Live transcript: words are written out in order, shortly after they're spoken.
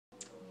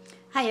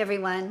Hi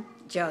everyone,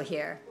 Joe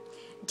here.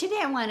 Today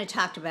I want to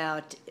talk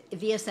about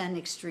VSN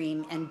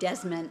Extreme and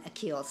Desmond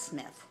Akil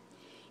Smith.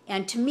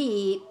 And to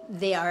me,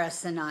 they are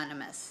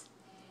synonymous.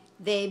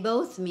 They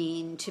both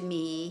mean to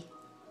me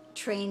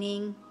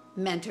training,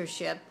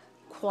 mentorship,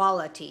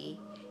 quality,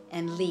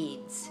 and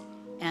leads.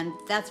 And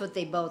that's what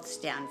they both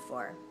stand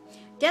for.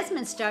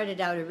 Desmond started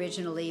out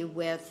originally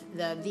with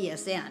the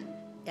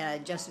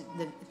VSN, just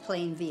the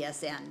plain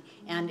VSN.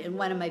 And in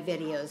one of my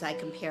videos, I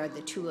compared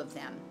the two of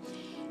them.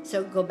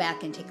 So go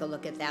back and take a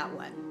look at that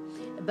one.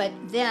 But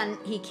then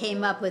he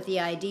came up with the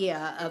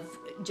idea of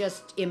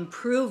just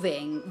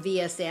improving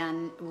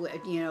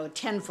VSN,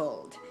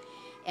 tenfold.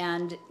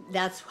 And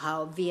that's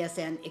how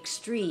VSN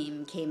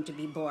Extreme came to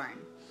be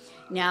born.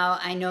 Now,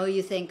 I know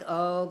you think,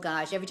 oh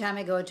gosh, every time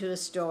I go to a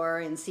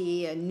store and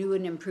see a new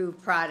and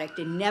improved product,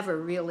 it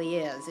never really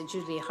is. It's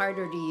usually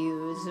harder to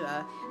use.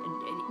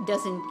 It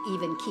doesn't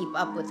even keep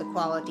up with the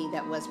quality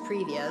that was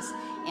previous.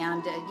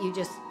 And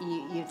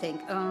you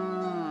think,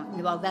 oh,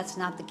 well, that's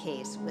not the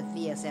case with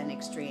VSN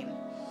Extreme.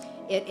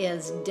 It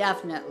is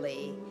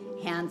definitely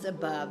hands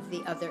above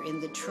the other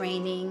in the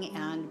training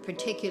and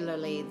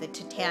particularly the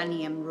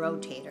titanium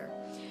rotator.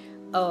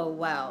 Oh,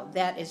 wow,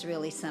 that is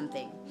really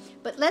something.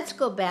 But let's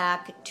go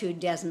back to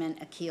Desmond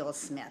Akil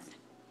Smith.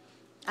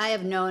 I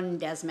have known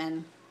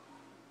Desmond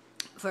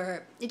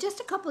for just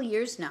a couple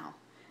years now,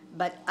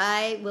 but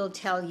I will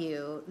tell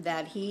you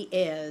that he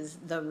is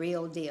the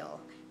real deal.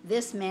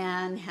 This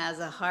man has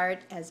a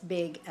heart as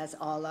big as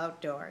all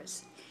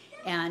outdoors,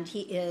 and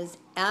he is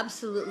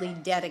absolutely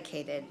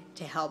dedicated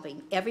to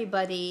helping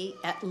everybody,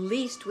 at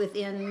least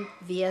within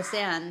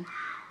VSN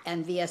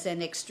and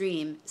VSN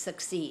Extreme,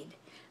 succeed.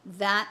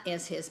 That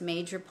is his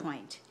major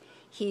point.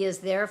 He is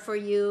there for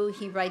you.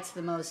 He writes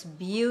the most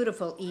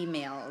beautiful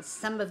emails.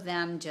 Some of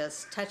them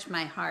just touch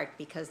my heart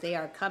because they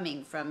are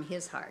coming from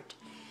his heart.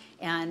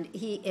 And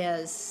he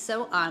is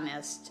so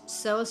honest,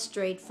 so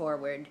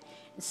straightforward,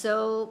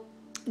 so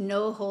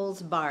no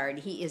holds barred.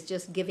 He is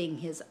just giving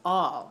his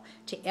all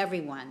to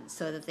everyone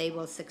so that they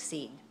will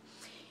succeed.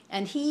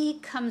 And he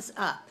comes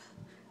up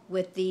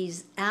with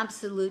these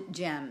absolute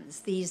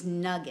gems, these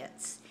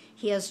nuggets.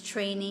 He has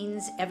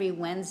trainings every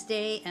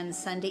Wednesday and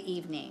Sunday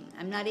evening.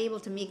 I'm not able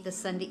to make the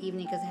Sunday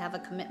evening because I have a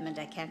commitment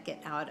I can't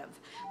get out of.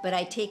 But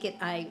I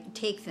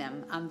take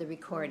them on the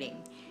recording.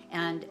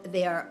 And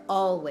they are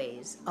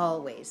always,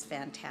 always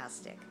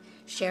fantastic.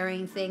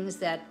 Sharing things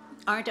that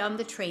aren't on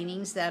the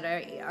trainings that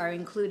are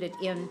included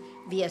in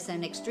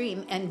VSN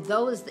Extreme. And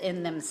those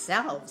in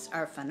themselves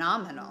are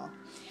phenomenal.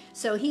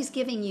 So he's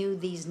giving you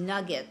these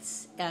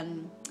nuggets,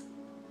 and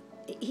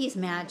he's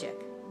magic.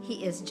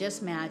 He is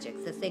just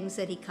magic, the things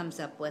that he comes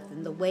up with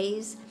and the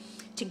ways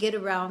to get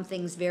around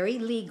things very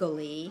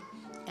legally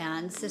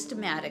and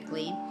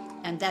systematically,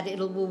 and that it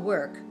will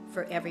work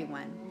for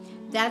everyone.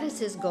 That is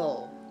his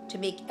goal, to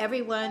make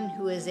everyone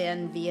who is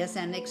in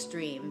VSN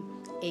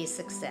Extreme a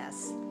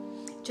success,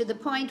 to the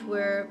point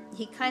where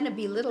he kind of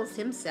belittles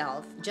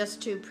himself just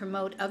to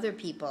promote other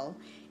people,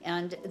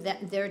 and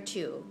that there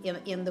too,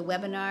 in the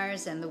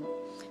webinars and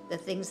the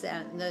things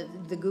that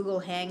the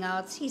Google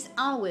Hangouts, he's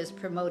always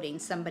promoting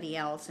somebody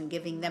else and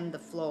giving them the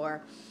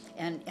floor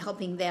and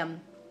helping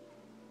them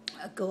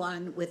go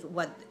on with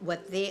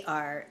what they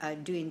are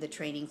doing the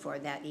training for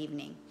that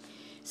evening.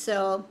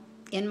 So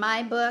in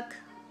my book,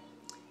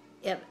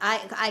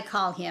 I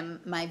call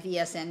him my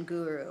VSN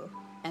guru,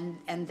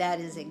 and that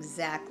is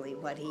exactly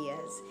what he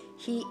is.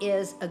 He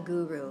is a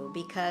guru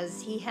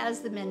because he has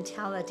the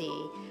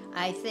mentality.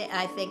 I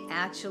think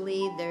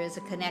actually there is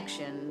a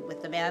connection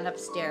with the man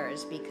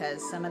upstairs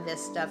because some of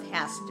this stuff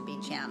has to be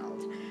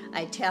channeled.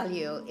 I tell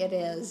you, it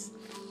is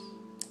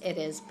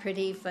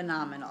pretty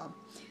phenomenal.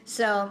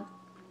 So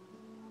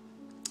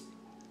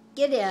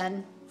get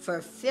in for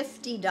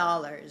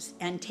 $50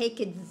 and take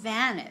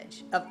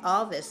advantage of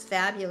all this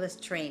fabulous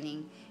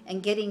training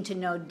and getting to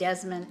know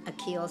Desmond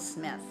Akil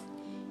Smith.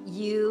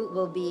 You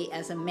will be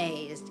as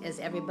amazed as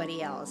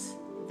everybody else.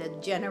 The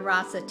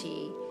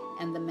generosity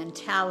and the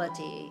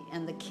mentality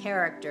and the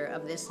character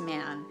of this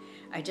man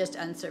are just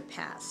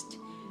unsurpassed.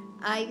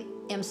 I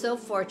am so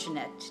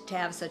fortunate to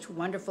have such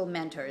wonderful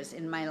mentors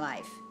in my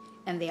life,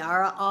 and they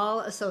are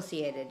all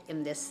associated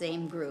in this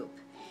same group.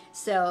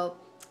 So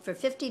for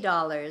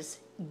 $50,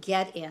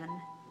 get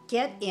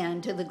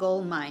into the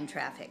gold mine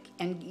traffic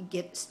and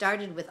get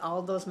started with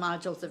all those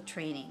modules of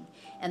training.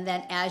 And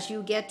then as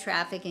you get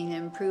traffic and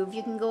improve,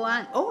 you can go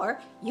on,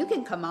 or you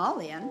can come all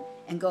in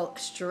and go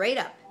straight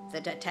up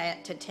the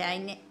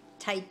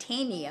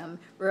titanium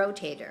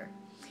rotator.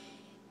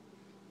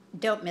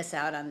 Don't miss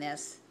out on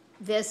this.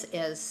 This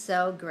is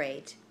so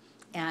great,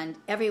 and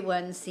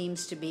everyone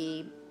seems to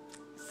be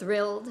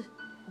thrilled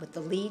with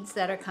the leads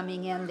that are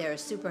coming in. They're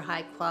super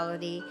high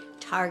quality,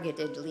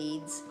 targeted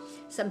leads.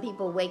 Some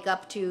people wake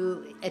up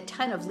to a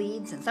ton of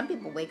leads, and some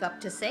people wake up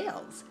to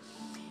sales.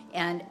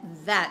 And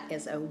that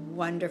is a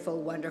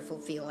wonderful, wonderful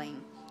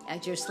feeling.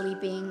 As you're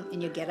sleeping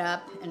and you get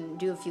up and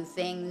do a few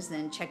things,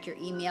 then check your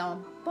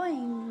email,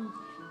 boing,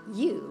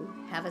 you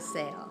have a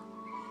sale.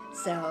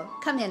 So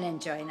come in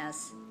and join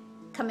us.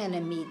 Come come in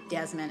and meet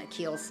Desmond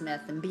Akil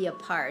Smith and be a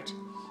part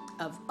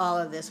of all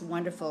of this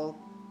wonderful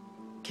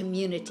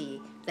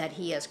community that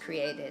he has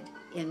created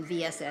in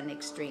VSN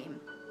Extreme.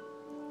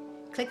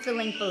 Click the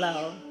link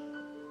below.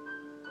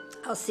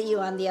 I'll see you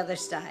on the other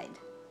side.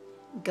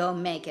 Go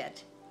make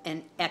it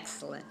an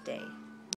excellent day.